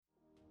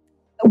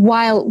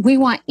while we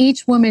want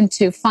each woman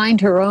to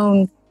find her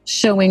own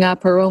showing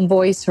up, her own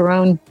voice, her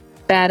own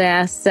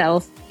badass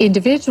self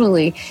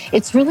individually,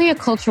 it's really a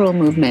cultural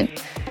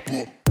movement.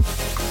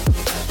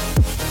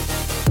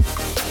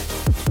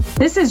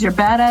 This is your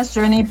Badass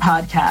Journey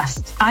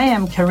podcast. I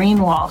am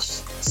Kareen Walsh,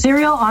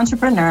 serial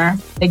entrepreneur,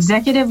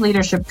 executive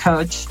leadership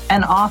coach,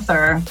 and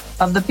author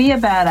of the Be a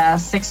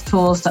Badass 6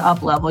 Tools to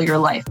Uplevel Your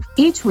Life.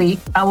 Each week,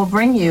 I will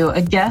bring you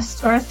a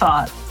guest or a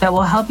thought that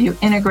will help you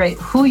integrate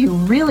who you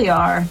really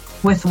are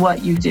with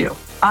what you do.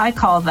 I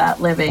call that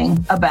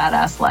living a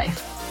badass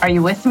life. Are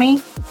you with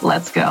me?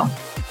 Let's go.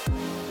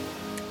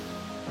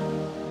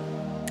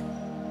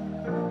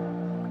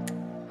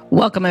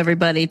 Welcome,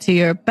 everybody, to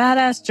your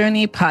Badass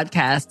Journey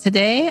podcast.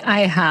 Today, I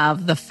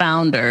have the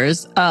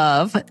founders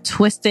of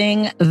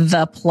Twisting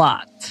the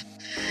Plot.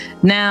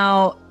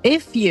 Now,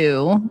 if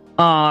you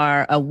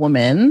are a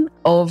woman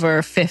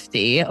over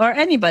 50, or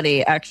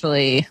anybody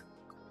actually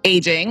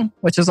aging,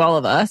 which is all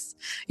of us,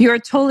 you're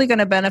totally going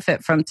to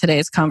benefit from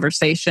today's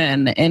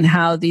conversation in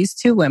how these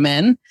two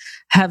women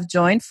have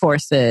joined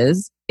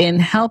forces in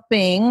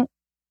helping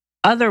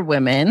other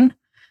women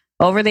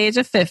over the age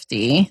of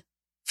 50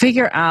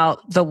 figure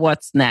out the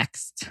what's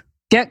next,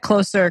 get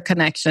closer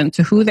connection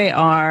to who they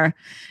are,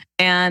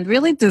 and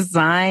really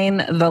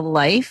design the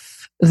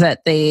life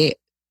that they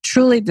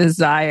truly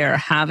desire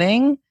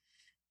having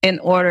in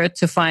order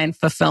to find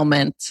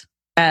fulfillment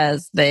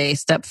as they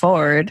step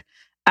forward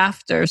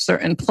after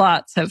certain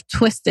plots have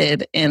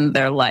twisted in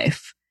their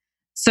life.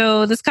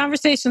 So this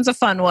conversation's a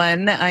fun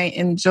one. I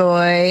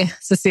enjoy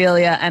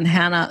Cecilia and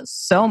Hannah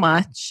so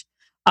much.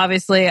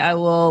 Obviously, I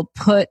will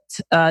put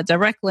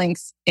direct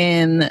links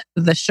in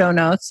the show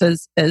notes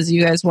as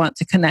you guys want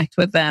to connect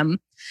with them.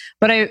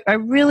 But I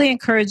really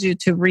encourage you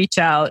to reach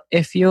out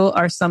if you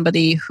are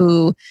somebody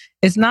who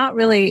is not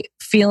really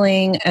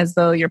feeling as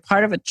though you're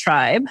part of a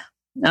tribe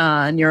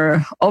and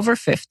you're over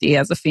 50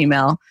 as a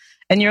female,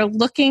 and you're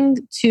looking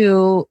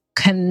to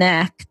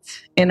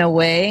connect in a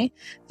way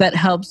that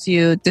helps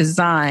you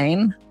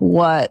design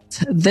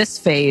what this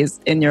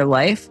phase in your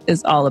life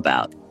is all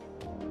about.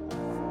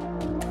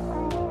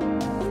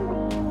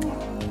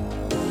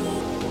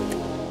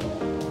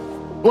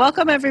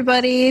 Welcome,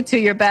 everybody, to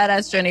your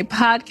Badass Journey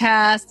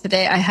podcast.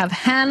 Today, I have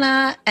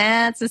Hannah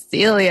and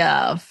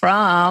Cecilia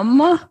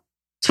from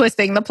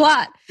Twisting the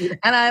Plot.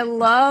 And I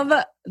love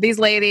these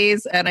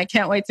ladies, and I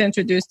can't wait to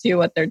introduce to you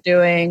what they're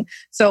doing.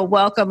 So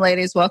welcome,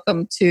 ladies.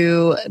 Welcome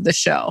to the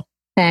show.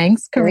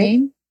 Thanks,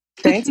 Kareen.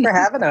 Thanks for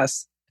having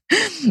us.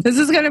 This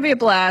is going to be a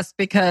blast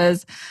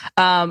because,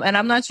 and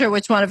I'm not sure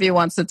which one of you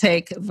wants to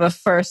take the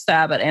first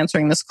stab at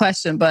answering this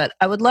question, but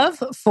I would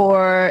love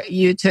for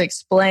you to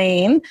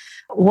explain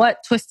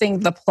what Twisting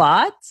the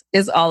Plot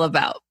is all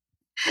about.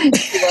 You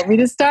want me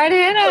to start,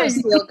 Hannah?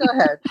 Go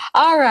ahead.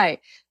 All right.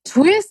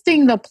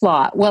 Twisting the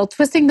Plot. Well,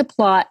 Twisting the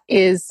Plot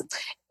is,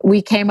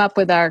 we came up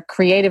with our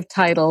creative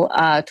title,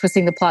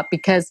 Twisting the Plot,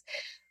 because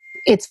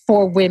it's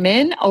for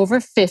women over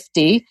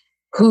 50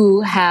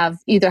 who have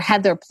either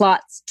had their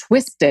plots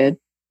twisted,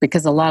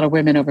 because a lot of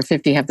women over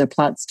 50 have their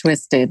plots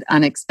twisted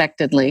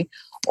unexpectedly,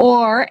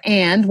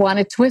 and want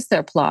to twist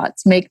their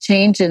plots, make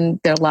change in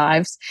their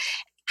lives.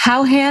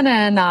 How Hannah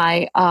and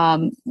I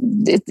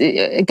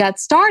got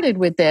started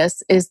with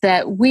this is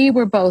that we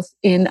were both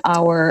in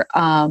our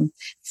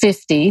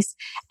 50s,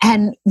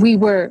 and we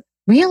were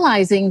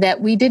realizing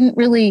that we didn't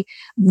really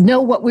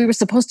know what we were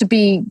supposed to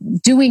be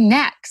doing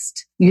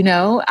next. You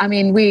know, I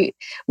mean, we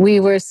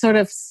were sort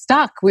of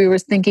stuck. We were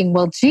thinking,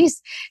 well,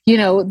 geez, you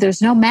know,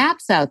 there's no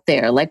maps out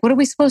there. Like, what are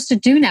we supposed to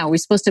do now? Are we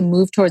supposed to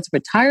move towards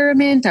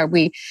retirement? Are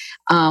we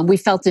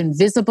felt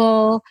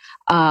invisible.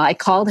 I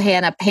called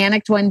Hannah,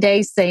 panicked one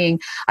day saying,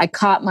 I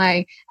caught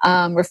my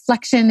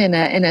reflection in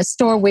a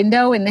store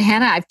window. And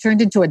Hannah, I've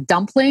turned into a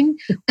dumpling.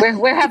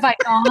 Where have I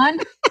gone?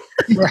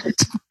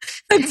 Right.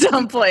 A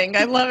dumpling.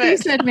 I love it.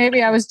 She said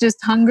maybe I was just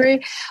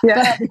hungry.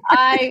 Yeah.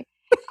 But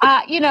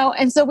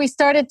and so we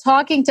started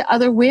talking to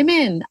other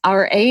women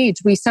our age.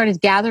 We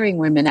started gathering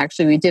women.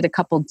 Actually, we did a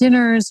couple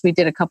dinners.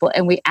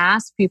 And we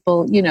asked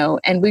people,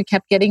 and we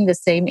kept getting the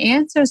same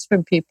answers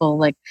from people.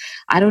 Like,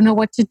 I don't know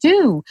what to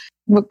do.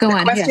 Go on.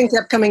 The question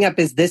kept coming up,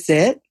 is this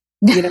it?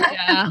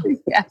 Yeah.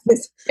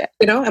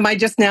 Am I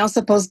just now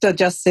supposed to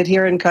just sit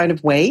here and kind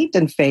of wait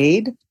and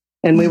fade?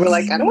 And we were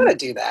like, I don't want to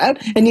do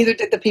that. And neither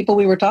did the people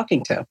we were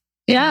talking to.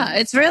 Yeah,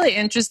 it's really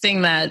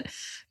interesting that,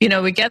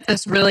 we get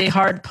this really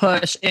hard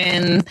push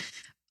in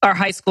our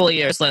high school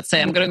years, let's say.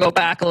 I'm going to go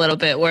back a little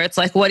bit, where it's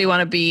like, what do you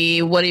want to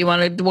be?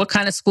 What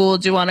kind of school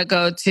do you want to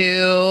go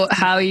to?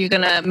 How are you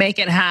going to make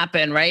it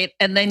happen, right?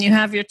 And then you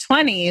have your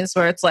 20s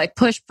where it's like,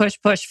 push,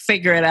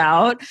 figure it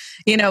out,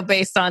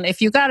 based on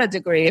if you got a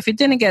degree, if you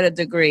didn't get a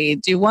degree,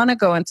 do you want to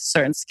go into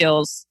certain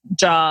skills,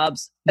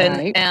 jobs,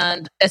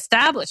 and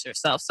establish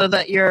yourself so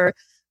that you're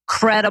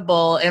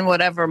credible in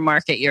whatever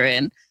market you're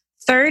in.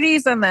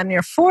 30s and then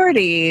your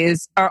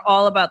 40s are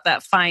all about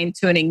that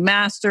fine-tuning,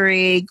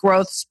 mastery,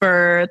 growth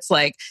spurts,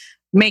 like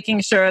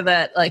making sure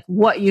that like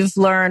what you've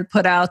learned,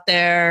 put out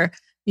there,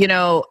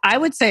 I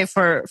would say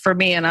for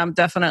me, and I'm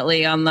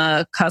definitely on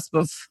the cusp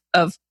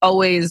of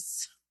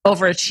always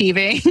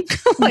overachieving,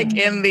 like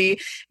in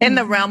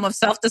the realm of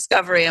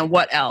self-discovery and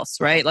what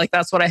else, right? Like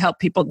that's what I help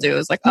people do,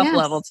 is like up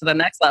level to the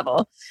next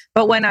level.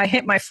 But when I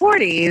hit my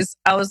 40s,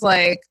 I was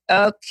like,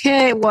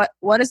 okay,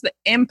 what is the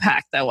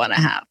impact I want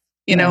to have?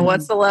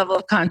 What's the level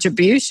of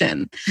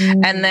contribution?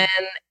 And then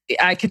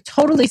I could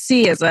totally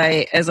see as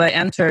I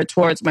enter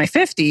towards my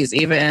 50s,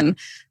 even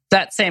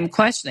that same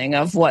questioning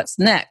of what's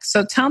next.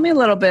 So tell me a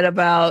little bit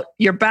about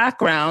your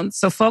background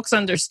so folks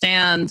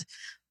understand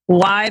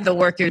why the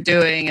work you're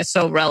doing is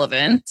so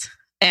relevant,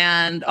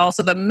 and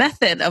also the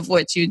method of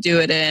which you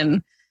do it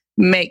in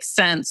makes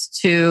sense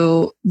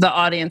to the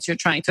audience you're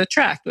trying to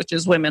attract, which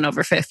is women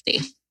over 50.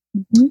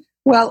 Mm-hmm.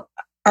 Well,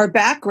 our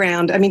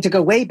background, to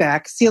go way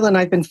back, Celia and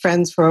I have been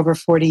friends for over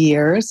 40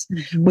 years.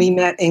 Mm-hmm. We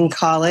met in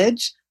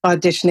college,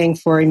 auditioning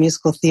for a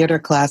musical theater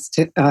class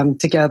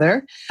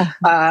together.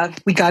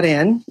 We got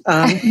in.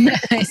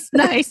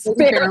 Nice.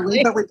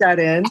 Barely, but we got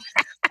in.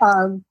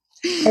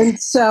 And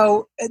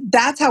so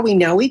that's how we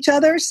know each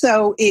other.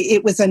 So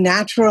it was a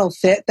natural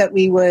fit that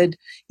we would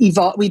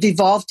evolve. We've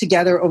evolved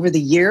together over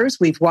the years.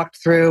 We've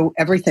walked through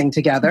everything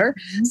together.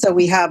 Mm-hmm. So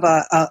we have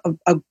a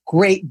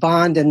great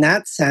bond in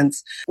that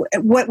sense.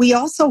 What we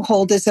also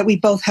hold is that we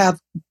both have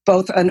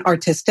an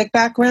artistic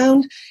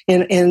background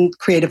in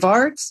creative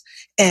arts,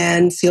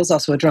 and Celia's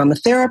also a drama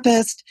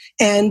therapist,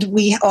 and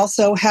we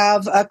also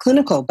have a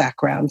clinical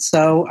background.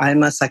 So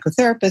I'm a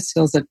psychotherapist,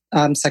 Celia's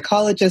a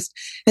psychologist,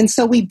 and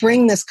so we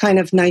bring this kind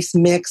of nice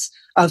mix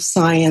of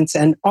science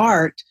and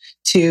art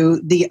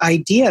to the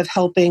idea of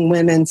helping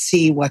women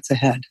see what's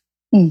ahead.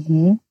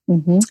 Mm-hmm.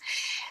 Mm-hmm.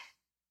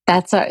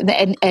 That's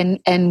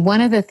and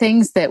one of the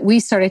things that we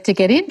started to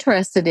get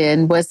interested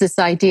in was this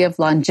idea of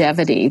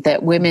longevity,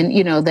 that women,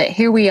 that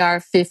here we are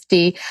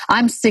 50,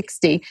 I'm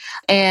 60,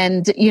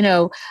 and,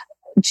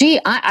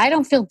 I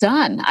don't feel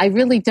done. I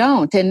really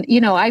don't. And,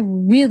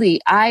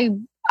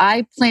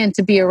 I plan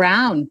to be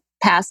around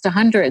past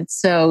 100.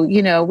 So,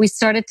 we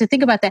started to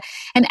think about that.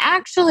 And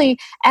actually,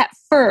 at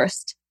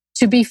first,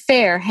 to be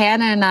fair,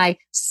 Hannah and I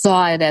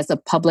saw it as a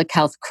public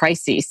health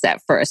crisis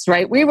at first,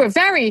 right? We were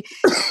very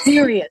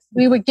serious.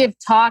 We would give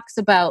talks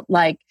about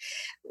like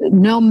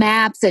no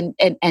maps and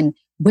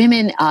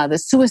women, the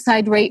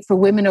suicide rate for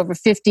women over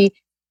 50.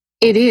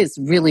 It is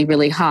really,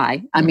 really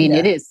high.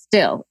 It is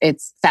still.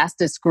 It's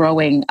fastest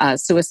growing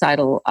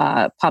suicidal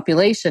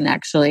population,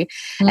 actually,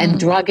 and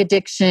drug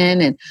addiction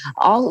and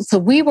all. So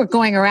we were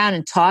going around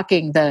and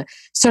talking the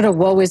sort of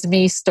woe is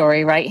me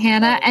story, right,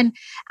 Hannah? And,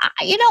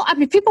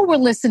 people were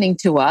listening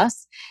to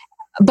us.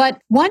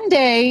 But one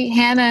day,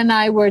 Hannah and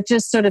I were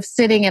just sort of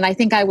sitting, and I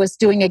think I was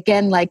doing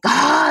again like,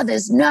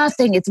 there's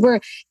nothing. It's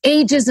where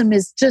ageism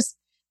is just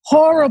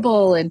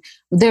horrible, and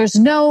there's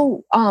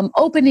no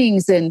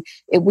openings, and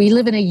we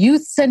live in a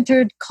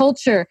youth-centered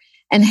culture.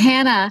 And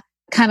Hannah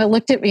kind of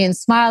looked at me and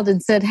smiled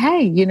and said,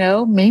 hey,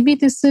 maybe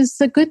this is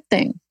a good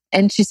thing.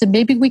 And she said,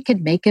 maybe we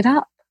could make it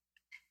up.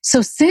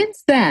 So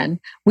since then,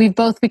 we've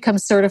both become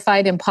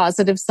certified in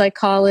positive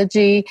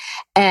psychology,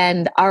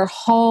 and our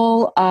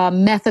whole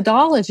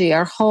methodology,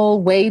 our whole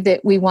way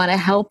that we want to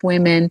help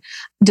women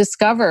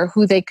discover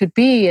who they could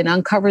be and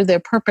uncover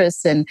their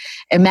purpose and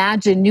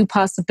imagine new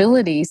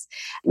possibilities.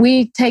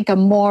 We take a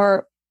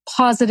more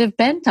positive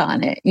bent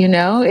on it.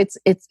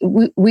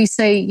 We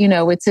say,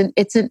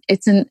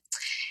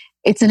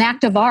 it's an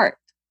act of art.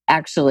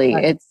 Actually,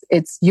 right.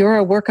 You're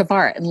a work of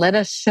art, and let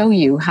us show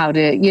you how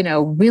to,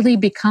 really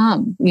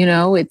become,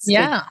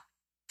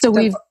 So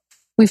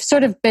we've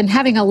sort of been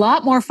having a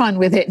lot more fun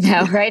with it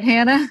now, right,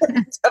 Hannah?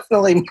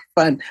 Definitely more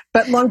fun.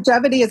 But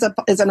longevity is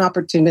an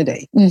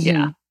opportunity. Mm-hmm.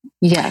 Yeah.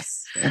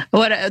 Yes.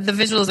 What the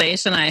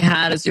visualization I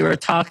had as you were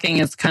talking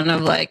is kind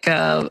of like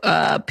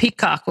a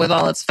peacock with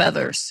all its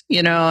feathers,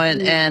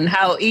 and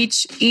how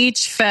each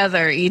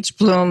feather, each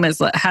bloom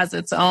has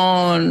its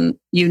own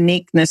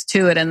uniqueness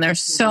to it, and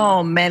there's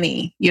so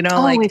many,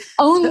 if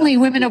only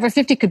women over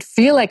 50 could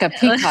feel like a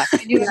peacock.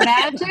 Can you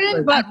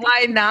imagine? But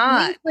why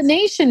not? The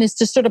inclination is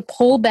to sort of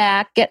pull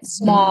back, get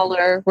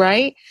smaller,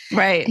 right?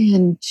 Right.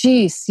 And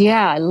geez,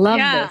 I love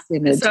this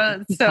image.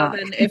 So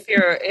then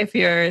if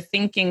you're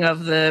thinking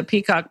of the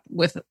peacock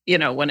with,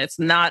 when it's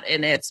not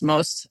in its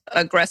most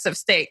aggressive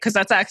state, because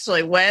that's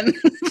actually when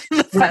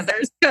the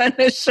feathers kind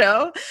of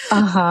show.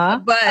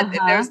 But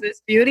there's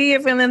this beauty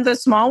even in the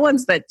small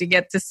ones that you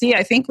get to see.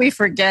 I think we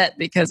forget,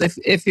 because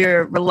if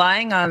you're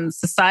relying on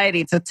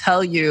society to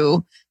tell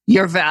you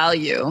your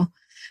value,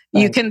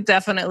 you can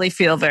definitely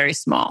feel very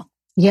small.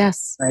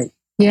 Yes. Right.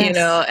 Yes.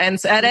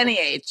 And at any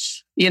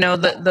age,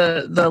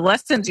 the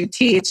lessons you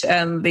teach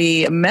and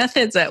the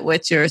methods at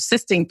which you're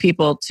assisting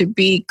people to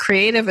be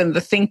creative in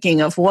the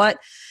thinking of what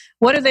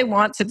do they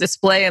want to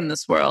display in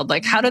this world?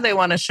 Like, how do they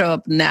want to show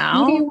up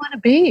now? Who do you want to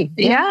be?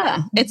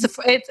 Yeah. It's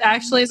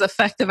actually is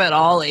effective at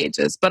all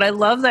ages. But I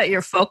love that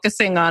you're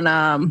focusing on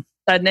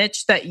a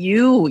niche that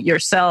you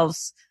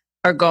yourselves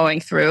are going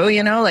through,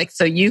 like,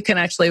 so you can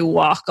actually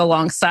walk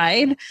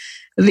alongside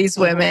these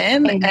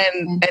women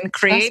and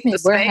create the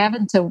space. We're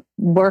having to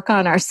work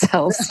on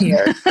ourselves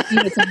here.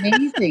 It's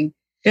amazing.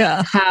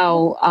 Yeah.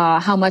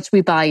 How much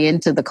we buy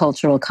into the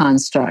cultural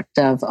construct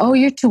of, oh,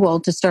 you're too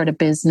old to start a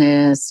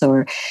business,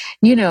 or,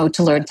 to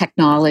learn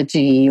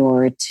technology,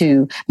 or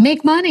to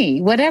make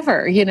money,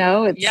 whatever,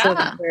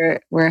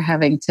 we're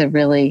having to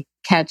really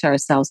catch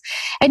ourselves.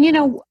 And,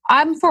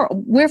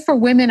 we're for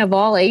women of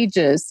all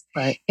ages.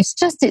 Right. It's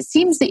just, it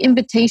seems the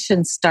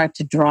invitations start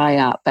to dry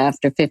up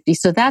after 50.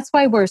 So that's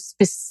why we're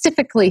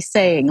specifically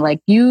saying,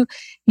 like, you're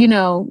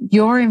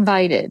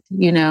invited,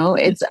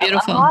 it's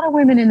beautiful. A lot of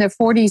women in their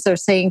 40s are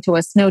saying to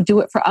us, no, do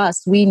it for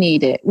us. We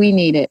need it. We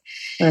need it.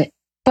 Right.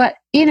 But,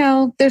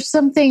 there's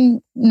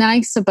something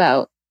nice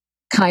about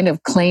kind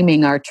of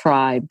claiming our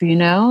tribe,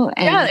 and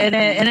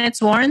it's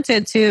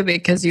warranted too,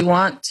 because you don't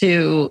want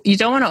to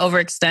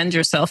overextend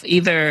yourself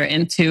either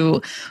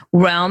into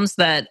realms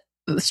that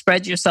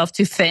spread yourself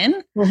too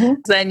thin.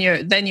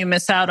 Mm-hmm. Then you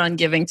miss out on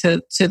giving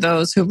to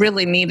those who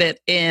really need it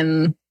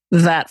in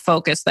that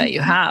focus that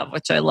you have,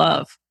 which I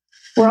love.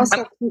 We're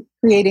also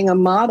creating a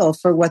model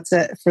for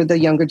for the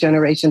younger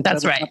generation.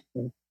 That's right.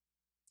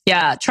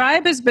 Yeah,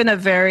 tribe has been a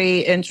very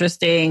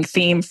interesting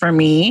theme for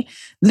me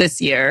this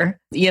year.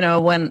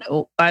 When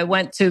I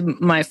went to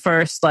my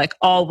first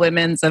all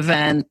women's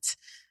event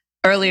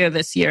earlier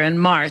this year in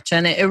March,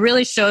 and it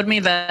really showed me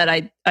that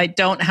I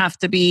don't have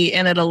to be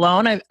in it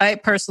alone. I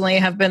personally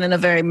have been in a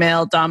very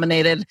male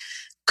dominated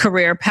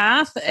career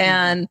path,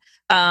 and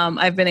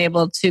I've been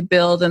able to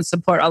build and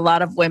support a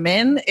lot of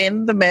women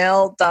in the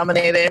male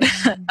dominated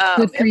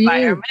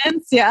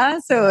environments. Yeah,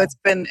 so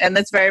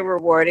it's very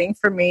rewarding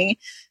for me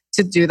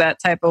to do that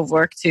type of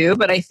work too.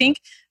 But I think,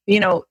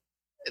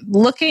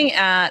 looking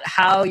at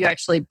how you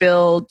actually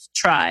build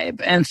tribe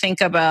and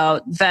think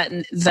about that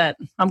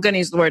I'm going to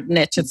use the word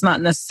niche. It's not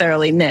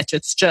necessarily niche.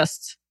 It's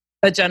just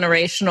a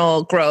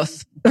generational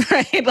growth,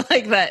 right?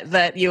 Like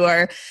that you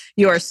are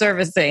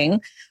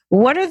servicing.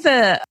 What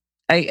are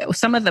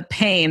some of the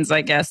pains,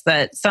 I guess,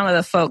 that some of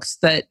the folks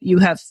that you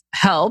have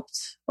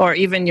helped, or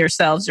even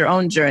yourselves, your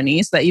own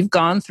journeys that you've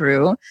gone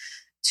through,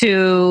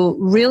 to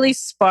really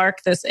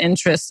spark this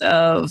interest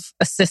of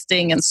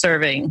assisting and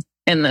serving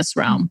in this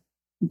realm?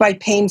 By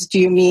pains, do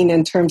you mean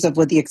in terms of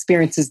what the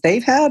experiences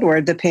they've had, or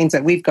the pains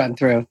that we've gone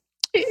through?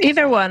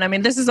 Either one. I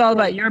mean, this is all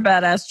about your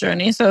badass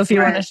journey. So if you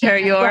want to share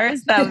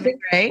yours, that would be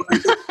great.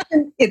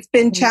 It's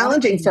been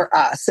challenging for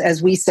us,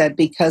 as we said,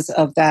 because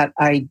of that,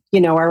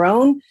 our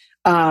own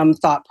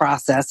thought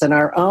process and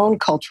our own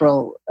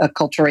cultural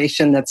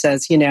acculturation that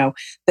says,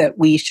 that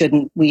we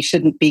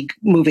shouldn't be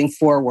moving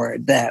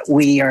forward, that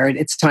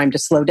it's time to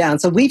slow down.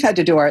 So we've had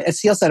to do as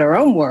Cecile said, our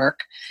own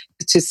work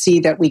to see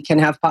that we can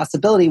have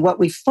possibility. What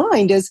we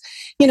find is,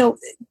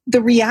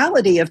 the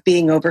reality of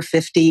being over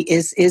 50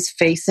 is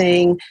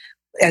facing,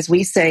 as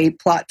we say,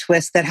 plot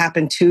twists that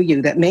happen to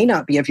you that may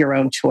not be of your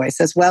own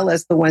choice, as well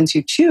as the ones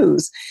you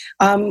choose.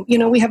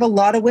 We have a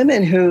lot of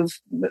women who've,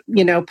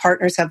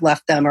 partners have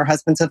left them, or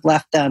husbands have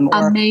left them.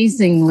 Or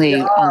amazingly,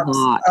 jobs. a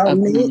lot of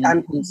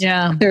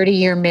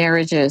 30-year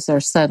marriages are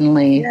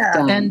suddenly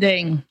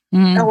ending.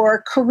 Mm.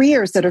 Or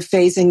careers that are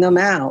phasing them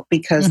out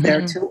because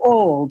they're too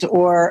old,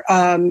 or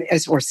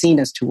seen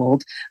as too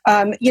old.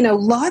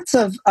 Lots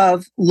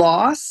of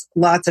loss,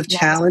 lots of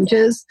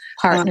challenges.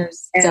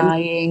 Partners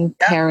dying,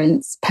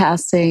 parents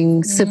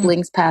passing,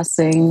 siblings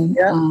passing,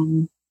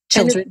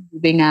 children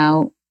moving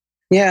out.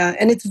 Yeah,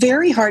 and it's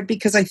very hard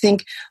because I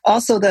think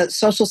also the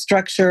social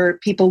structure,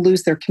 people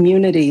lose their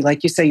community,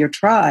 like you say, your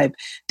tribe.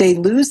 They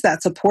lose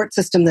that support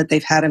system that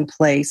they've had in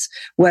place,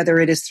 whether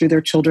it is through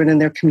their children and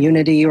their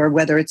community, or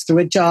whether it's through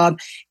a job.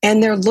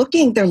 And they're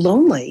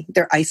lonely,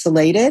 they're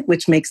isolated,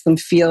 which makes them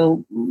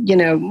feel,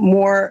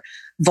 more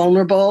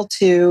vulnerable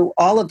to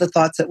all of the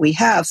thoughts that we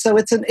have. So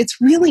it's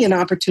really an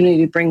opportunity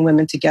to bring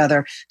women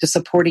together, to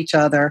support each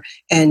other,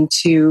 and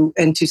to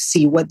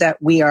see that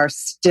we are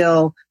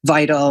still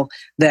vital,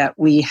 that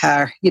we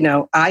have,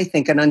 I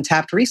think, an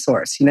untapped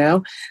resource,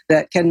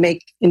 that can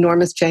make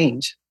enormous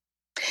change.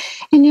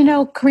 And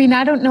Karina,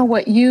 I don't know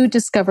what you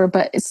discover,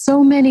 but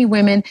so many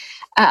women,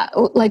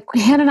 like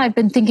Hannah and I have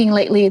been thinking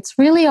lately, it's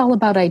really all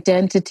about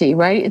identity,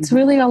 right? It's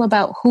really all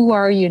about who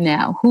are you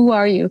now? Who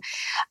are you?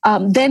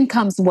 Then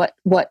comes what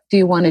do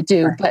you want to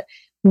do? Right. But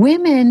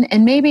women,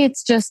 and maybe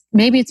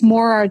it's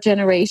more our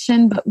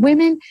generation, but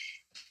women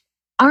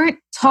aren't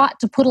taught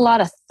to put a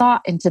lot of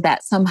thought into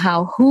that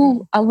somehow.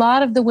 Who a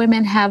lot of the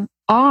women how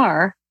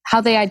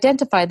they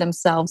identify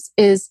themselves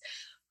is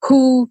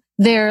who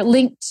they're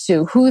linked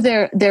to, who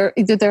either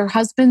their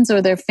husbands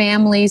or their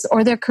families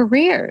or their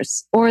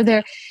careers or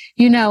their,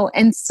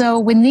 and so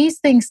when these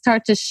things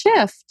start to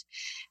shift,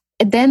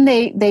 then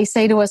they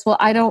say to us, well,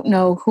 I don't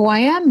know who I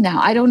am now.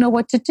 I don't know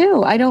what to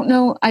do. I don't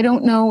know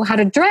how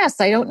to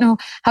dress. I don't know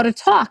how to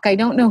talk. I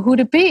don't know who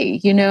to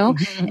be,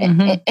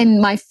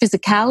 and my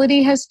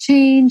physicality has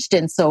changed.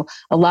 And so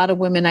a lot of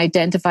women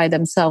identify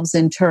themselves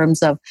in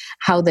terms of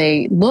how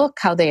they look,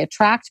 how they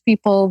attract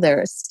people,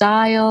 their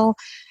style.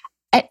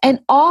 And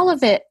all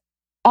of it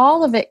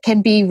all of it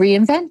can be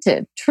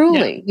reinvented,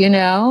 truly,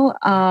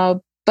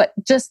 but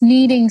just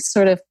needing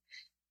sort of,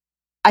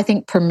 I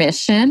think,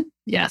 permission.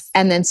 Yes.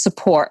 And then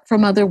support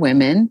from other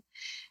women.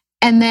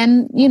 And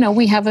then,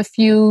 we have a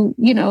few,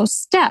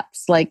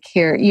 steps like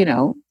here,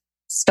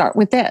 start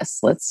with this.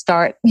 Let's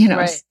start,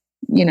 Right.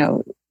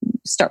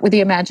 Start with the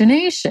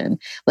imagination.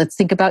 Let's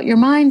think about your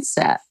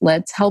mindset.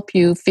 Let's help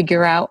you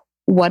figure out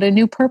what a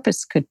new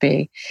purpose could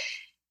be.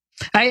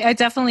 I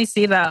definitely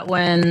see that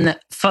when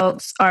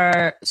folks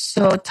are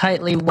so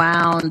tightly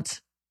wound,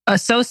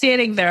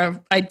 associating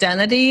their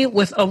identity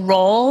with a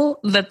role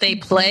that they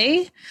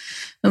play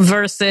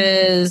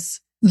versus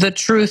the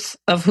truth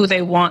of who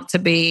they want to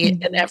be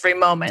in every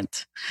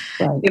moment.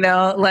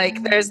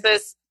 Right. There's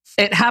this,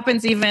 it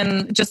happens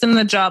even just in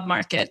the job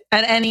market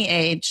at any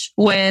age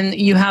when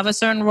you have a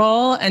certain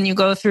role and you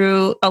go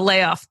through a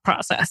layoff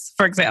process,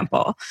 for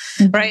example,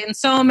 right? And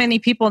so many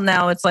people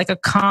now, it's like a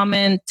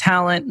common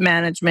talent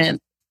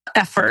management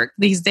effort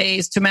these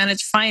days to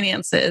manage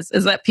finances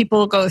is that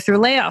people go through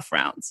layoff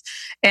rounds.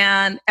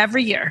 And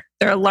every year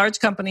there are large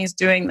companies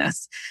doing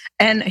this.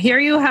 And here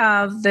you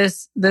have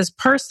this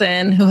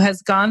person who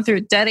has gone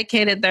through,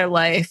 dedicated their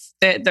life,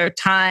 their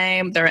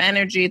time, their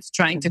energy to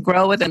trying to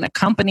grow within a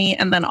company.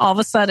 And then all of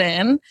a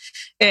sudden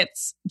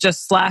it's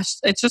just slashed,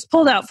 it's just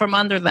pulled out from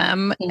under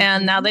them.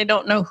 And now they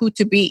don't know who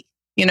to be.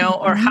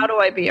 Or how do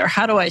I be, or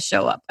how do I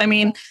show up? I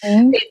mean,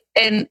 and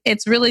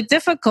it's really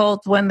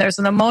difficult when there's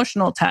an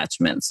emotional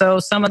attachment. So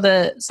some of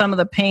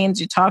the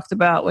pains you talked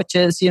about, which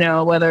is,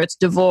 whether it's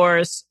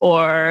divorce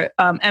or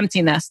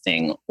empty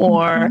nesting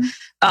or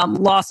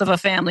loss of a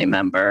family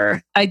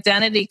member,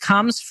 identity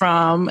comes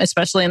from,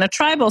 especially in a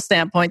tribal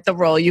standpoint, the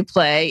role you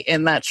play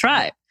in that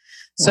tribe.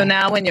 So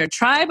now when your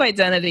tribe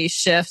identity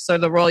shifts, or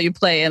the role you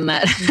play in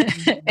that,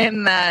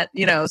 in that,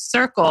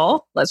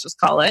 circle, let's just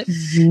call it,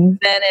 then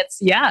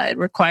it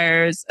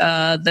requires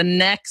the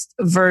next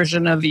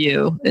version of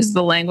you is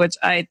the language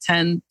I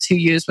tend to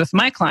use with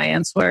my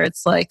clients, where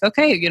it's like,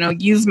 okay,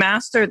 you've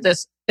mastered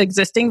this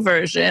existing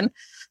version.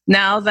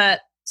 Now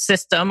that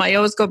system, I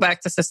always go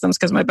back to systems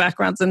because my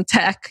background's in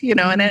tech,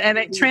 and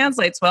it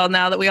translates well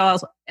now that we all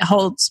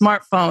hold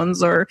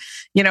smartphones or,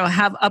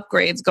 have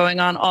upgrades going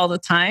on all the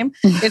time.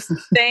 It's the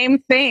same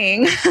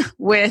thing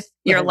with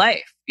your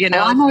life,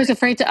 Well, I'm always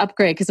afraid to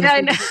upgrade because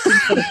I'm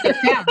so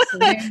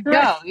there you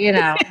go,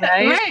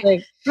 right?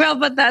 Right. Well,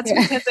 but that's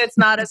because it's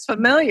not as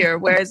familiar.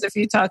 Whereas if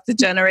you talk to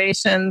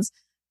generations,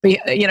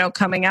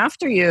 coming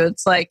after you,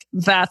 it's like,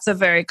 that's a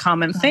very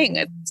common thing.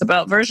 It's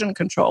about version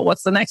control.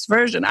 What's the next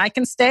version? I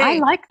can stay. I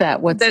like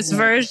that. What's this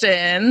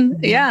version?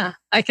 Yeah.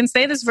 I can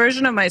stay this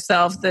version of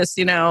myself, this,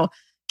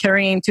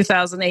 carrying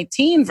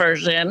 2018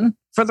 version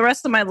for the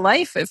rest of my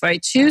life if I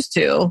choose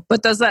to.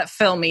 But does that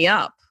fill me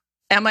up?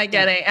 Am I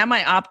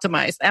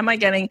optimized? Am I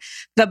getting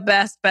the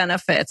best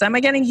benefits? Am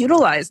I getting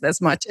utilized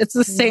as much? It's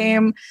the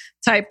same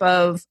type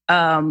of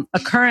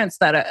occurrence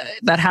that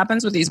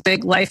happens with these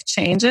big life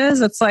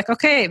changes. It's like,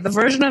 okay, the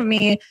version of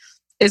me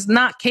is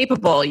not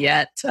capable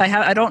yet.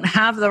 I don't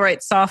have the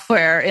right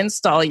software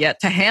install yet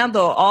to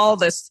handle all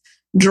this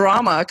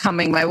drama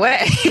coming my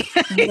way.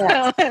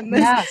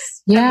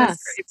 Yes.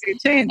 This crazy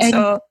change.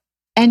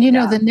 And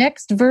the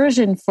next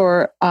version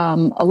for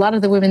a lot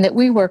of the women that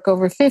we work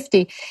over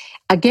 50,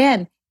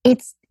 again,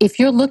 it's if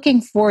you're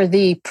looking for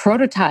the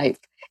prototype,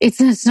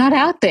 it's not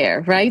out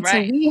there, right?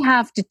 So we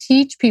have to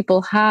teach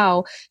people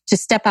how to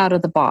step out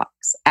of the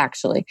box,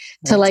 actually,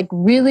 to like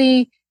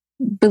really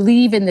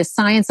believe in the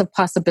science of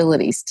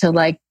possibilities, to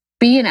like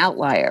be an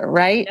outlier,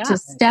 right? To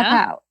step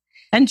out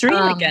and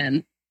dream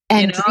again.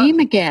 And dream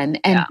again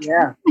and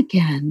dream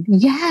again.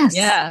 Yes.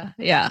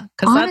 Yeah.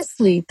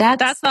 Honestly,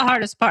 that's the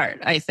hardest part,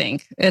 I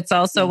think. It's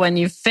also when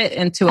you fit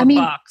into a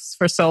box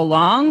for so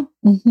long.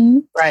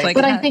 Right. Like,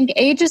 but I think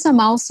ageism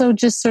also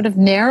just sort of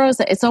narrows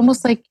it. It's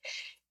almost like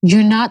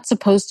you're not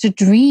supposed to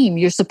dream.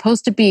 You're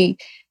supposed to be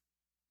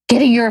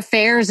getting your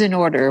affairs in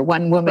order,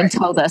 one woman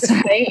told us,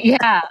 right?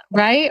 Yeah,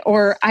 right?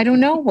 Or I don't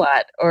know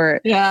what.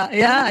 Or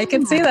I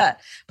can see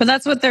that. But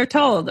that's what they're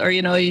told. Or,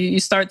 you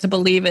start to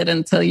believe it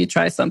until you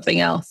try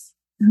something else.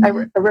 I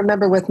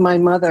remember with my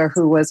mother,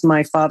 who was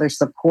my father's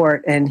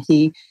support, and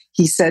he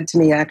said to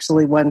me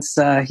actually once,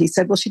 he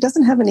said, well, she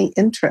doesn't have any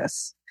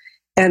interests.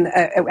 And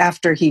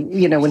after he,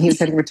 when he was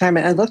heading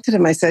retirement, I looked at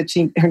him, I said,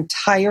 her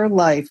entire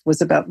life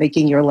was about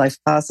making your life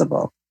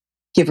possible.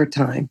 Give her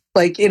time.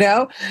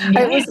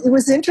 It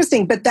was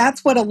interesting, but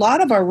that's what a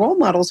lot of our role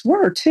models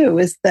were too,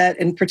 is that,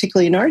 and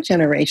particularly in our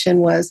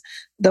generation, was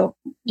we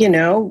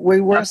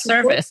were a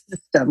service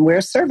system, we're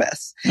a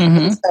service.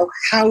 And so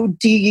how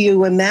do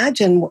you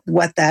imagine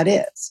what that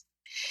is?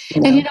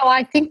 And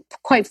I think,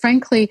 quite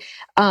frankly,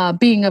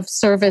 being of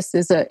service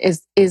is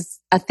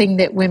a thing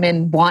that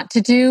women want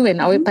to do,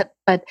 and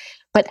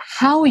but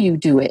how you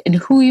do it and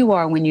who you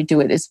are when you do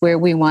it is where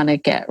we want to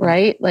get,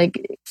 right?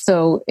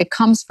 So it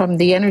comes from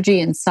the energy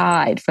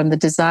inside, from the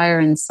desire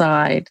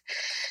inside.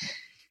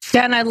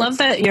 Yeah, and I love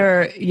that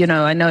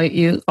I know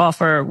you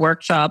offer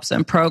workshops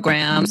and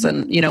programs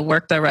and,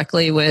 work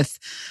directly with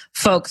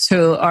folks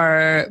who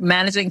are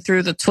managing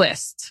through the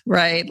twist,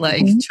 right?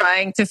 Like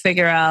trying to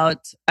figure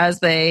out as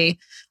they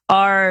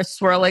are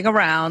swirling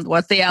around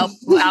what the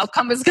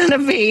outcome is going to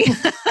be.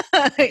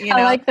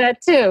 I like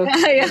that too.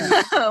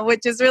 Yeah,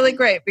 which is really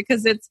great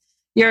because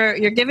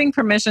you're giving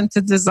permission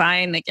to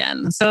design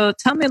again. So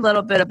tell me a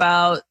little bit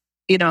about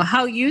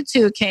how you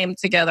two came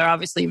together.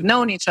 Obviously, you've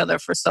known each other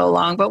for so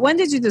long, but when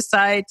did you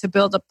decide to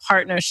build a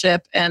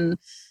partnership in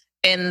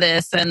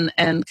this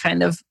and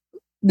kind of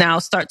now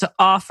start to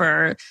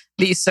offer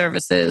these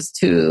services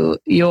to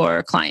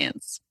your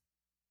clients?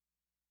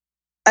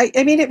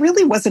 I mean, it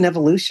really was an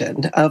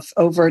evolution of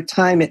over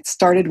time. It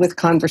started with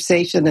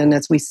conversation and,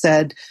 as we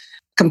said,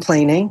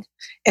 complaining,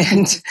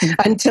 and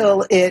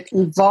until it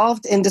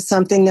evolved into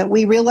something that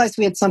we realized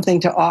we had something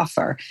to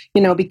offer,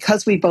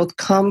 because we both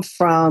come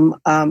from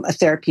a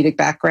therapeutic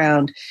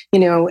background,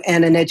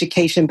 and an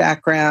education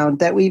background,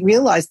 that we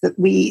realized that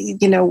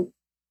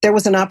there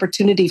was an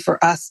opportunity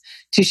for us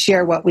to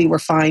share what we were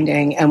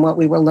finding and what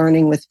we were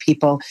learning with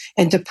people,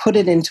 and to put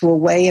it into a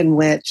way in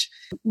which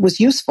was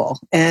useful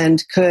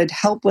and could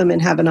help women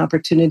have an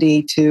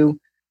opportunity to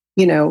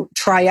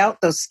try out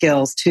those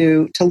skills,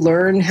 to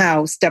learn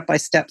how step by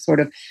step, sort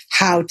of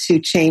how to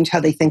change how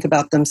they think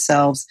about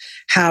themselves,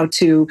 how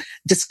to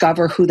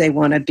discover who they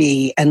want to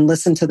be and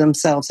listen to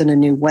themselves in a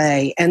new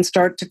way, and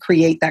start to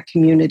create that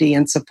community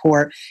and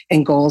support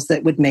and goals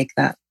that would make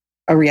that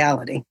a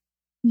reality.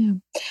 Yeah.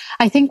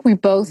 I think we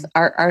both,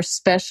 our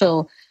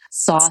special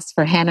sauce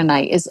for Hannah and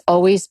I is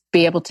always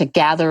be able to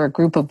gather a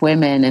group of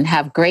women and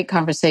have great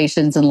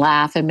conversations and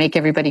laugh and make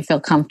everybody feel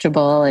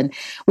comfortable. And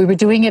we were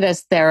doing it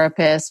as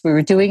therapists. We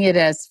were doing it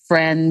as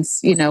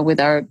friends, with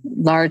our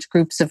large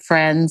groups of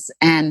friends.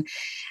 And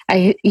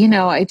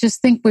I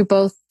just think we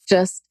both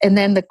and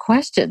then the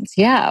questions,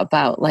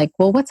 about like,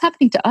 well, what's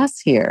happening to us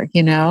here,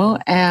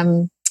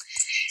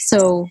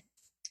 so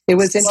it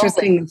was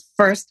interesting.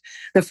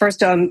 The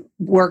first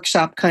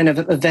workshop kind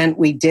of event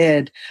we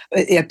did,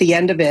 at the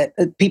end of it,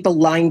 people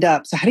lined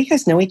up. So how do you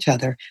guys know each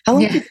other? How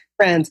long have you been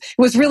friends?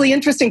 It was really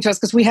interesting to us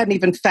because we hadn't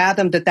even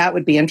fathomed that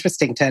would be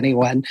interesting to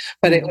anyone.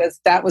 But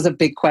that was a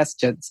big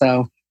question.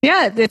 So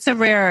yeah, it's a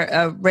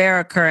rare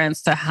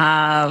occurrence to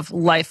have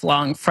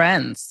lifelong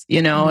friends,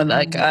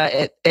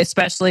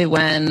 especially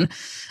when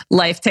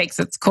life takes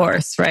its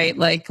course, right?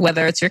 Like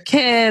whether it's your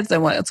kids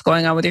and what's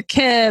going on with your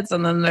kids,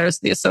 and then there's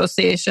the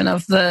association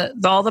of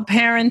all the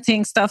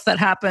parenting stuff that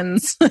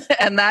happens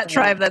and that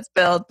tribe that's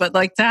built. But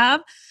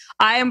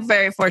I am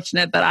very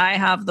fortunate that I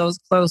have those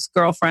close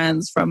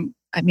girlfriends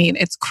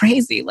it's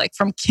crazy, like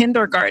from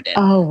kindergarten.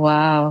 Oh,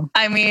 wow.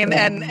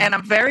 And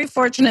I'm very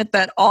fortunate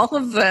that all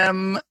of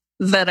them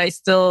that I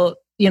still,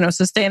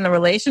 sustain the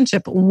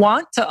relationship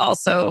want to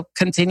also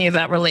continue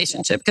that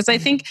relationship. Because I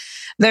think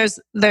there's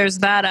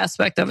that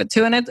aspect of it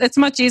too. And it's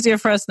much easier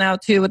for us now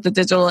too with the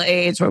digital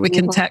age where we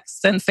can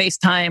text and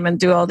FaceTime and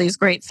do all these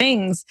great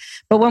things.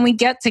 But when we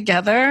get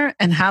together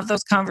and have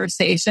those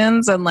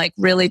conversations and like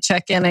really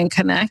check in and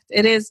connect,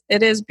 it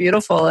is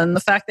beautiful. And the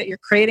fact that you're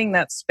creating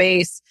that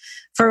space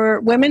for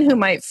women who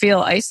might feel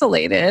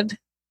isolated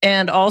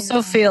and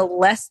also feel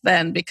less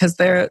than because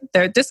they're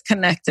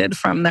disconnected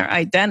from their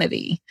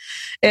identity.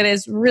 It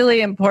is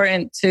really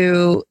important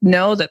to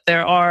know that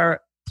there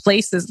are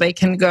places they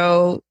can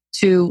go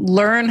to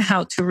learn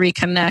how to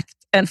reconnect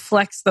and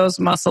flex those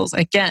muscles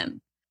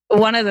again.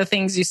 One of the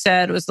things you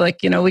said was like,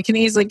 we can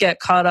easily get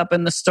caught up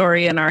in the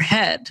story in our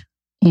head.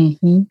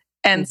 Mm-hmm.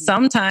 And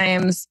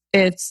sometimes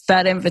it's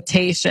that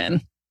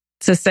invitation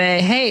to say,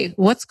 hey,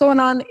 what's going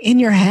on in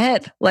your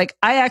head? Like,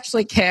 I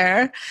actually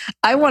care.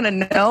 I want to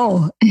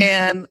know.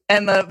 And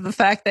the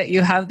fact that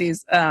you have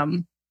these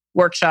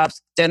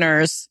workshops,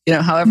 dinners,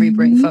 however you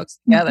bring folks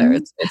together,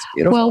 it's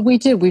beautiful. Well, we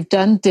do. We've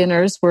done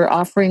dinners. We're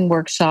offering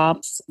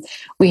workshops.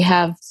 We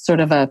have sort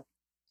of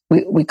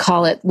we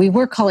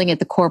were calling it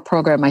the core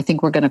program. I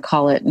think we're going to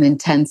call it an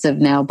intensive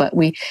now, but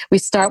we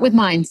start with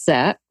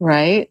mindset,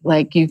 right?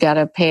 Like you've got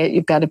to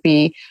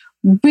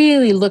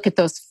really look at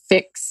those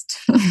fixed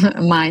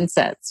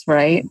mindsets,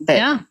 right?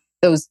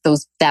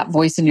 That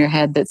voice in your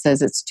head that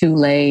says it's too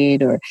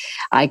late, or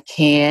I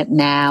can't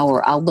now,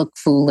 or I'll look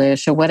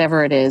foolish, or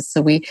whatever it is.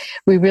 So we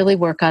really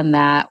work on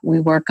that.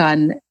 We work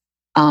on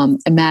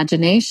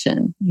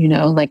imagination,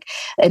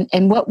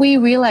 and what we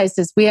realized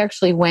is we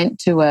actually went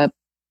to a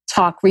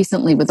talk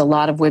recently with a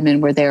lot of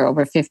women were there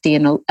over 50,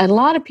 and a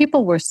lot of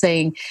people were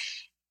saying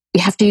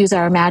we have to use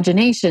our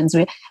imaginations.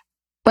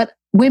 But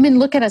women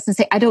look at us and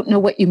say, I don't know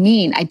what you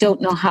mean. I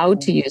don't know how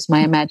to use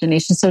my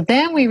imagination. So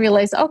then we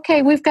realize,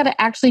 okay, we've got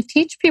to actually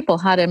teach people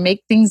how to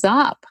make things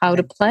up, how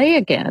to play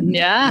again.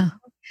 Yeah.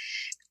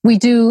 We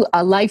do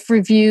a life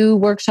review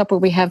workshop where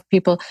we have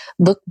people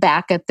look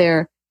back at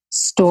their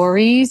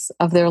stories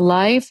of their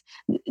life,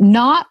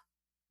 not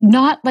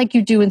like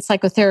you do in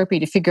psychotherapy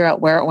to figure out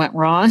where it went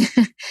wrong,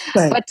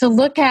 but to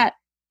look at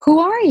who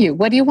are you?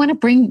 What do you want to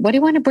bring? What do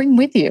you want to bring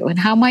with you? And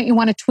how might you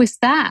want to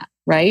twist that?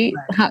 Right?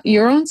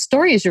 Your own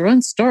story is your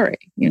own story,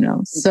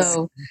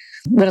 So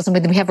What else?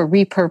 We have a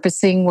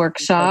repurposing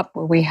workshop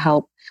where we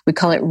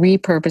call it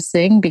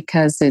repurposing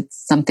because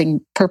it's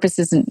something, purpose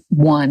isn't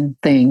one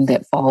thing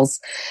that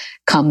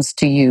comes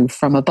to you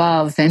from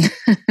above and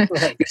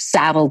Right. you're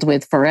saddled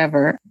with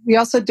forever. We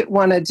also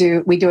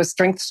we do a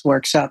strengths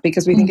workshop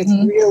because we think it's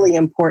really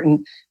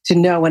important to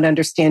know and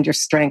understand your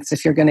strengths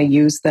if you're going to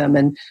use them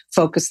and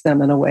focus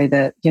them in a way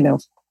that,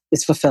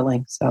 is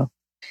fulfilling. So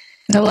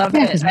I love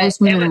it. Because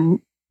most women are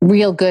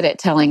real good at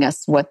telling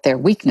us what their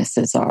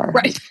weaknesses are.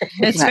 Right.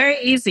 It's very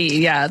easy.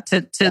 Yeah.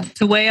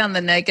 To weigh on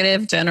the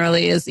negative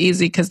generally is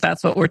easy because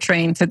that's what we're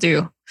trained to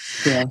do.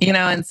 Yeah.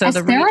 And so as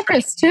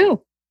therapists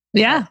too.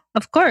 Yeah,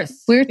 of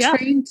course. We're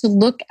trained to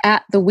look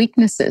at the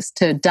weaknesses,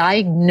 to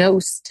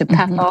diagnose, to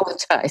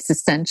pathologize,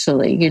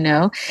 essentially,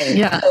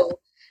 Yeah. So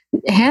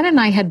Hannah and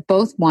I had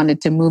both wanted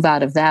to move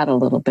out of that a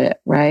little bit,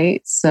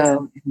 right?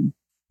 So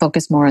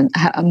focus more on,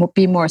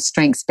 be more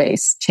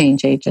strengths-based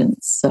change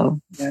agents.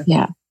 So,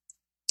 yeah.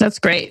 That's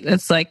great.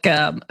 It's like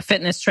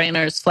fitness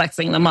trainers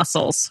flexing the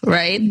muscles,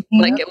 right?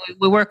 Like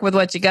we work with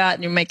what you got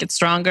and you make it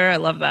stronger. I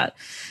love that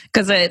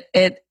because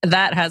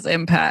that has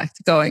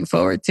impact going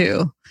forward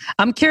too.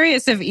 I'm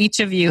curious if each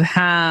of you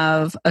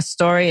have a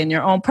story in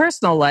your own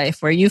personal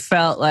life where you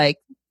felt like,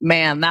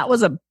 man, that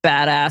was a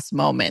badass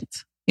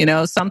moment.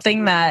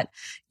 Something that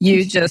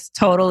you just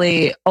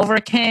totally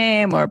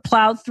overcame or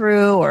plowed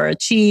through or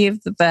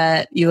achieved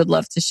that you would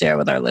love to share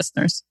with our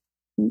listeners.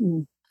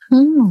 Let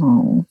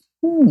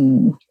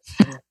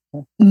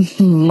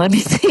me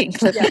think.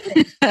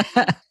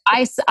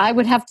 I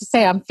would have to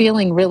say I'm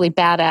feeling really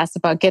badass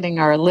about getting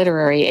our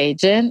literary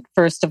agent,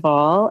 first of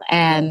all.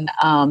 And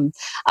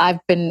I've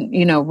been,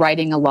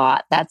 writing a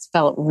lot. That's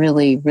felt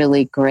really,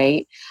 really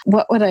great.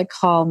 What would I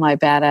call my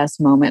badass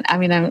moment? I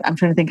mean, I'm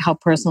trying to think how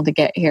personal to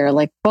get here.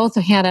 Like both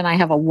Hannah and I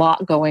have a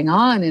lot going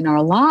on in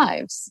our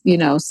lives,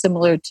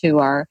 similar to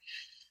our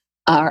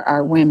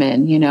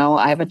women.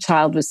 I have a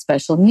child with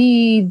special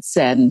needs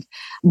and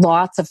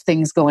lots of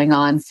things going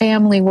on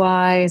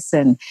family-wise.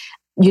 And,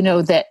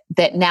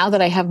 that now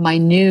that I have my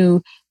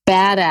new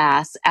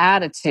badass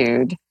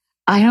attitude,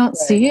 I don't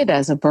see it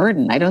as a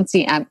burden. I don't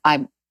see,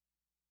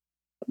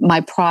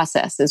 my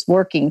process is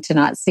working to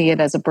not see it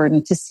as a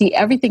burden, to see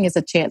everything as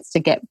a chance to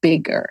get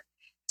bigger,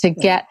 to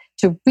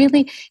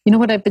really,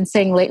 what I've been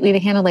saying lately to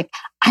Hannah, like,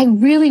 I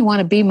really want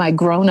to be my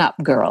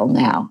grown-up girl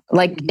now,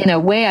 like in a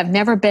way I've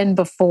never been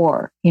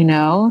before,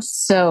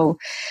 So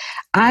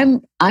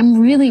I'm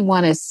really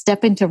want to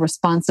step into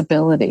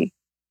responsibility.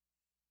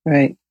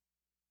 Right.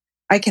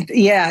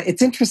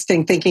 It's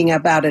interesting thinking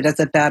about it as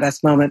a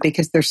badass moment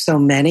because there's so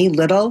many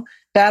little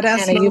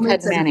badass Hannah,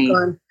 moments. You've had many.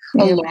 You're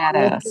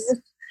badass.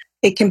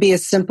 It can be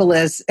as simple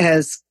as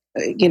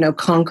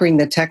conquering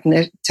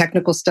the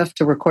technical stuff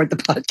to record the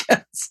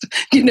podcast.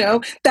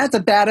 That's a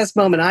badass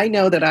moment. I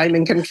know that I'm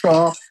in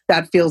control.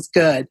 That feels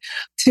good.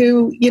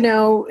 To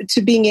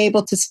being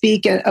able to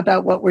speak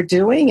about what we're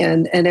doing.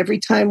 And every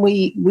time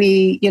we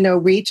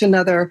reach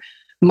another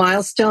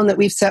milestone that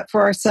we've set for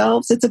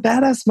ourselves, it's a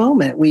badass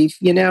moment. We've,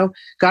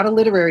 got a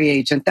literary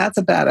agent. That's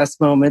a badass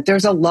moment.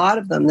 There's a lot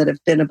of them that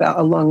have been about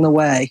along the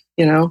way,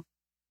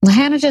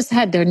 Hannah just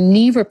had their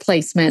knee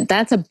replacement.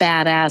 That's a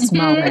badass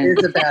moment. It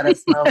is a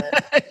badass moment.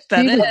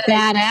 She was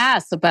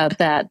badass about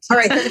that. All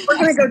right, if we're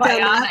going to go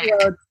down that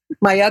road,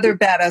 my other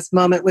badass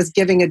moment was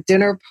giving a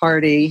dinner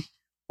party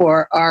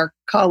for our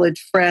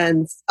college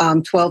friends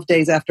 12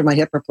 days after my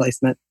hip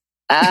replacement.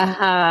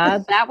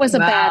 That was a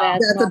badass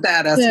That's moment. A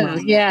badass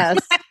moment. Yes.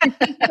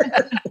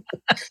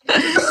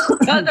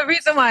 Well, the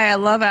reason why I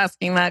love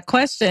asking that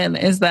question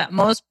is that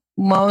most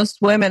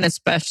women,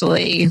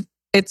 especially,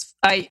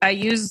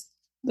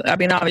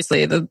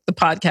 obviously the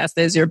podcast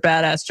is your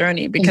badass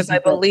journey because I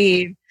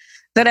believe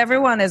that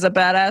everyone is a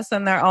badass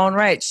in their own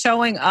right.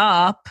 Showing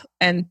up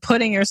and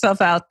putting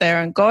yourself out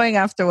there and going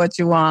after what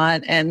you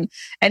want and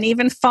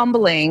even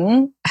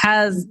fumbling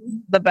has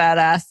the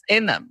badass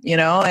in them,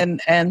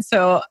 and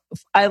so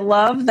I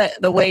love that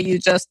the way you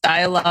just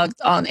dialogued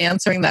on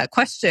answering that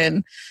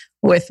question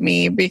with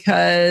me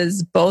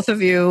because both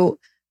of you,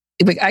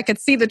 I could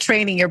see the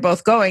training you're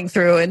both going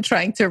through and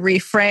trying to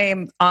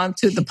reframe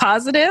onto the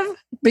positive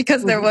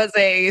because there was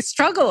a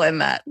struggle in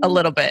that a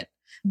little bit.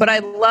 But I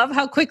love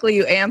how quickly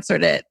you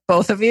answered it,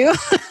 both of you,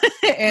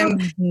 and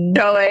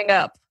showing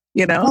up,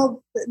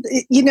 Well,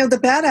 the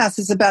badass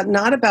is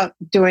not about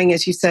doing,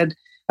 as you said,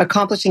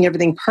 accomplishing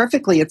everything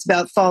perfectly. It's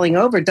about falling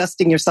over,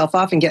 dusting yourself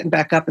off and getting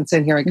back up and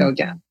saying, here I go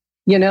again.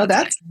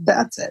 That's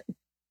it.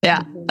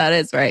 Yeah, that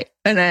is right.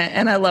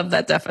 And I love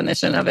that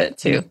definition of it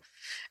too.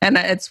 And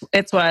it's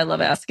why I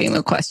love asking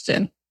the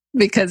question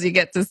because you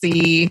get to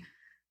see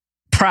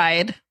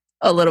pride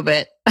a little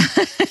bit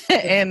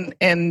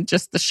in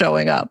just the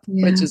showing up,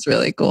 which is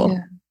really cool.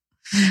 Yeah.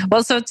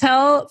 Well, so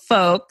tell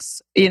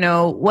folks,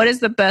 what is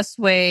the best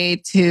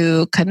way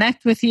to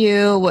connect with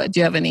you? Do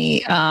you have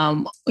any,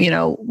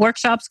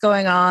 workshops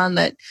going on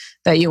that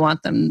you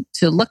want them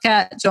to look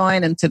at,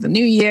 join into the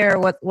new year?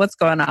 What's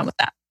going on with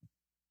that?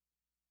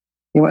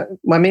 You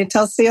want me to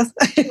tell Sia?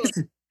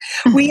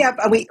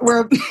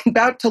 We're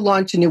about to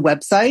launch a new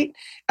website,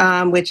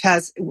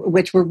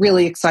 which we're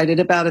really excited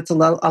about. It's a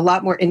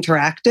lot more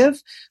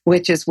interactive,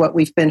 which is what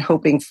we've been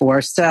hoping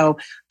for. So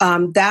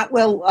that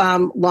will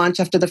launch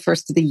after the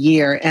first of the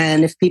year.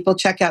 And if people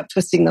check out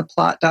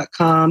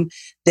twistingtheplot.com,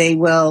 they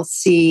will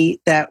see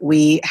that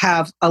we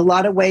have a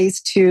lot of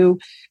ways to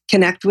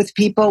connect with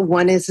people.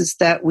 One is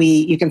that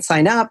you can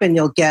sign up and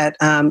you'll get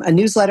a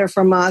newsletter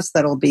from us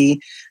that'll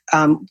be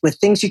with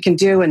things you can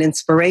do and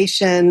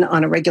inspiration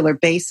on a regular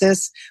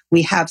basis.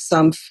 We have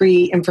some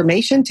free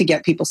information to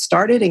get people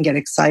started and get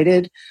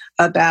excited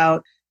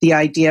about the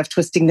idea of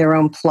twisting their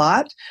own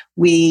plot.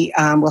 We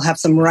will have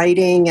some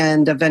writing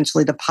and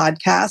eventually the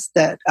podcast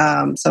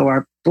so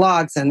our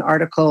blogs and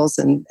articles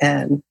and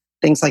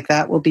things like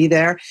that will be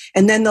there.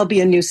 And then there'll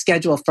be a new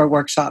schedule for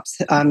workshops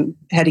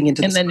heading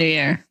into the new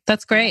year.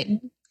 That's great.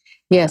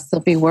 Yes,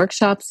 there'll be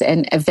workshops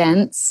and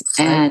events.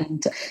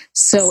 And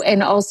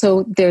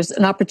also there's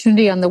an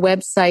opportunity on the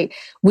website.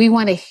 We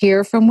want to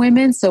hear from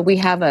women. So we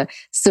have a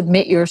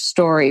submit your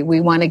story. We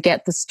want to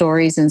get the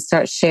stories and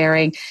start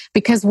sharing,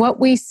 because what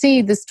we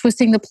see, this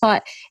twisting the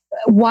plot,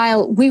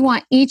 while we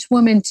want each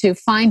woman to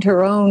find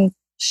her own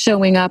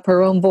showing up,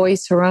 her own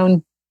voice, her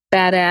own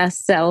badass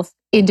self,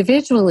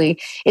 individually,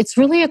 it's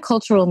really a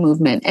cultural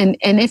movement. And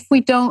if we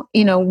don't,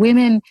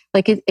 women,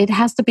 like it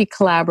has to be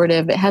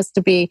collaborative, it has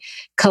to be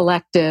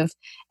collective.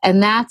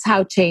 And that's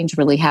how change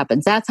really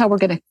happens. That's how we're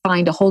going to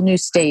find a whole new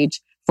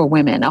stage for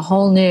women, a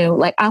whole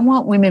new, I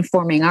want women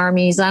forming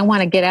armies. I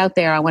want to get out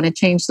there. I want to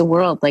change the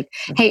world.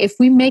 Hey, if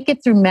we make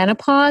it through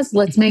menopause,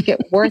 let's make it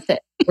worth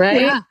it,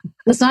 right? Yeah.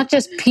 Let's not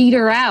just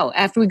peter out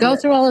after we go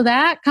through all of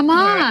that. Come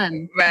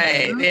on.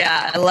 Right.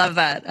 Yeah. I love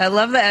that. I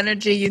love the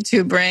energy you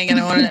two bring.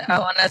 And I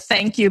want to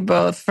thank you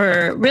both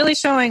for really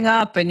showing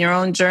up in your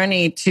own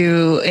journey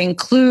to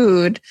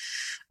include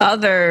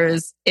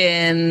others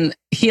in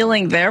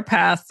healing their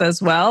paths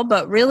as well,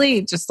 but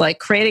really just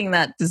creating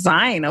that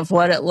design of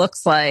what it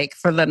looks like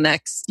for the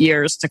next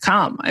years to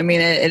come. I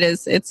mean,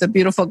 it's a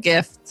beautiful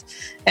gift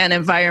and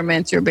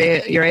environment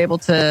you're able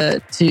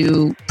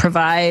to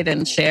provide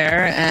and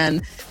share.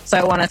 And so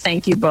I want to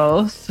thank you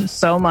both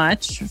so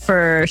much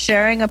for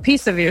sharing a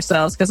piece of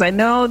yourselves, because I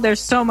know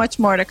there's so much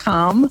more to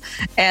come,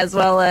 as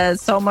well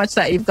as so much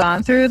that you've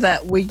gone through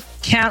that we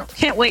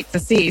can't wait to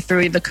see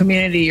through the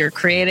community you're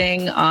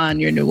creating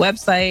on your new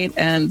website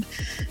and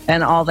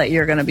all that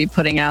you're going to be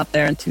putting out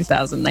there in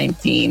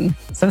 2019.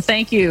 So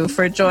thank you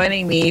for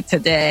joining me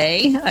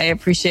today. I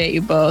appreciate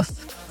you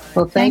both.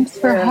 Well, thanks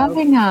for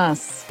having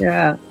us.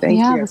 Yeah, thank you.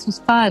 Yeah, this was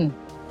fun.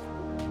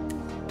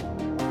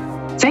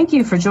 Thank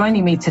you for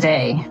joining me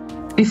today.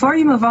 Before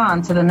you move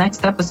on to the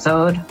next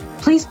episode,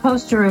 please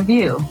post a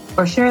review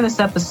or share this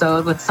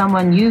episode with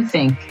someone you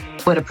think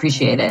would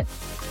appreciate it.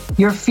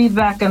 Your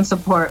feedback and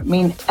support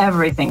mean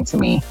everything to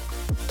me.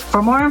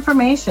 For more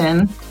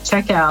information,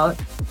 check out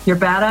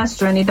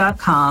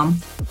yourbadassjourney.com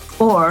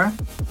or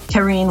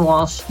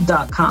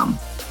KareenWalsh.com.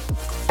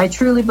 I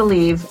truly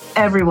believe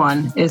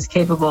everyone is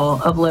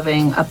capable of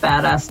living a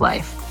badass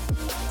life.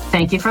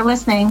 Thank you for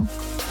listening.